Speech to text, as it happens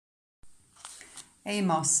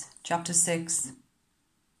Amos chapter 6.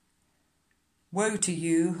 Woe to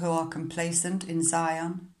you who are complacent in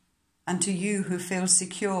Zion, and to you who feel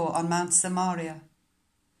secure on Mount Samaria,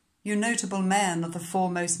 you notable men of the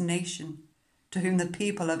foremost nation, to whom the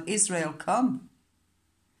people of Israel come.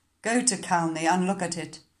 Go to Calne and look at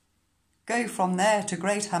it. Go from there to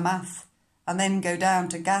great Hamath, and then go down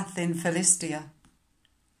to Gath in Philistia.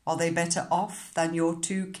 Are they better off than your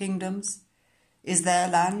two kingdoms? Is their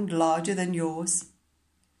land larger than yours?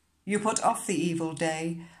 You put off the evil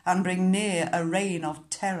day and bring near a reign of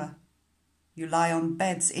terror. You lie on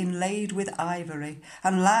beds inlaid with ivory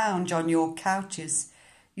and lounge on your couches.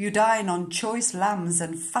 You dine on choice lambs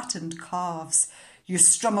and fattened calves. You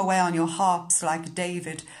strum away on your harps like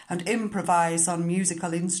David and improvise on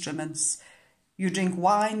musical instruments. You drink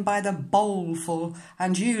wine by the bowlful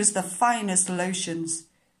and use the finest lotions.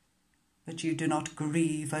 But you do not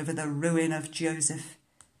grieve over the ruin of Joseph.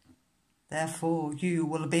 Therefore you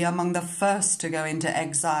will be among the first to go into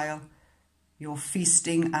exile. Your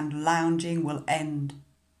feasting and lounging will end.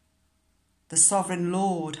 The sovereign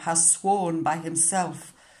Lord has sworn by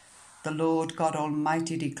himself, the Lord God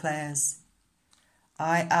Almighty declares,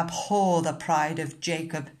 I abhor the pride of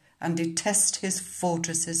Jacob and detest his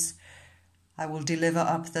fortresses. I will deliver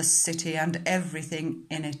up the city and everything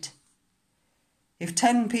in it. If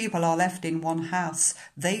 10 people are left in one house,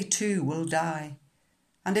 they too will die.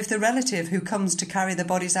 And if the relative who comes to carry the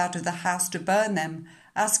bodies out of the house to burn them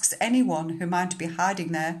asks anyone who might be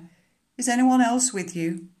hiding there, is anyone else with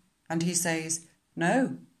you? And he says,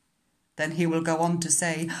 no. Then he will go on to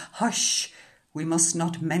say, hush, we must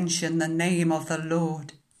not mention the name of the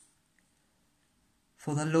Lord.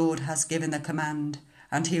 For the Lord has given the command,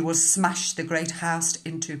 and he will smash the great house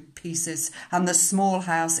into pieces and the small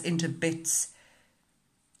house into bits.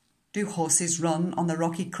 Do horses run on the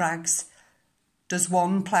rocky crags? Does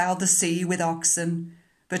one plough the sea with oxen?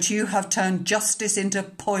 But you have turned justice into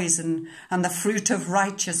poison and the fruit of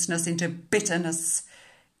righteousness into bitterness.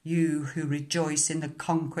 You who rejoice in the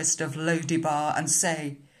conquest of Lo-debar and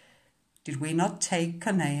say, did we not take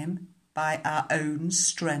Canaan by our own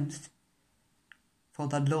strength? For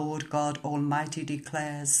the Lord God Almighty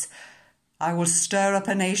declares, I will stir up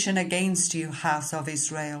a nation against you, house of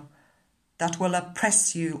Israel, that will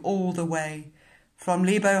oppress you all the way, from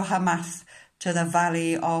Lebo Hamath to the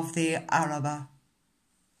valley of the Arabah.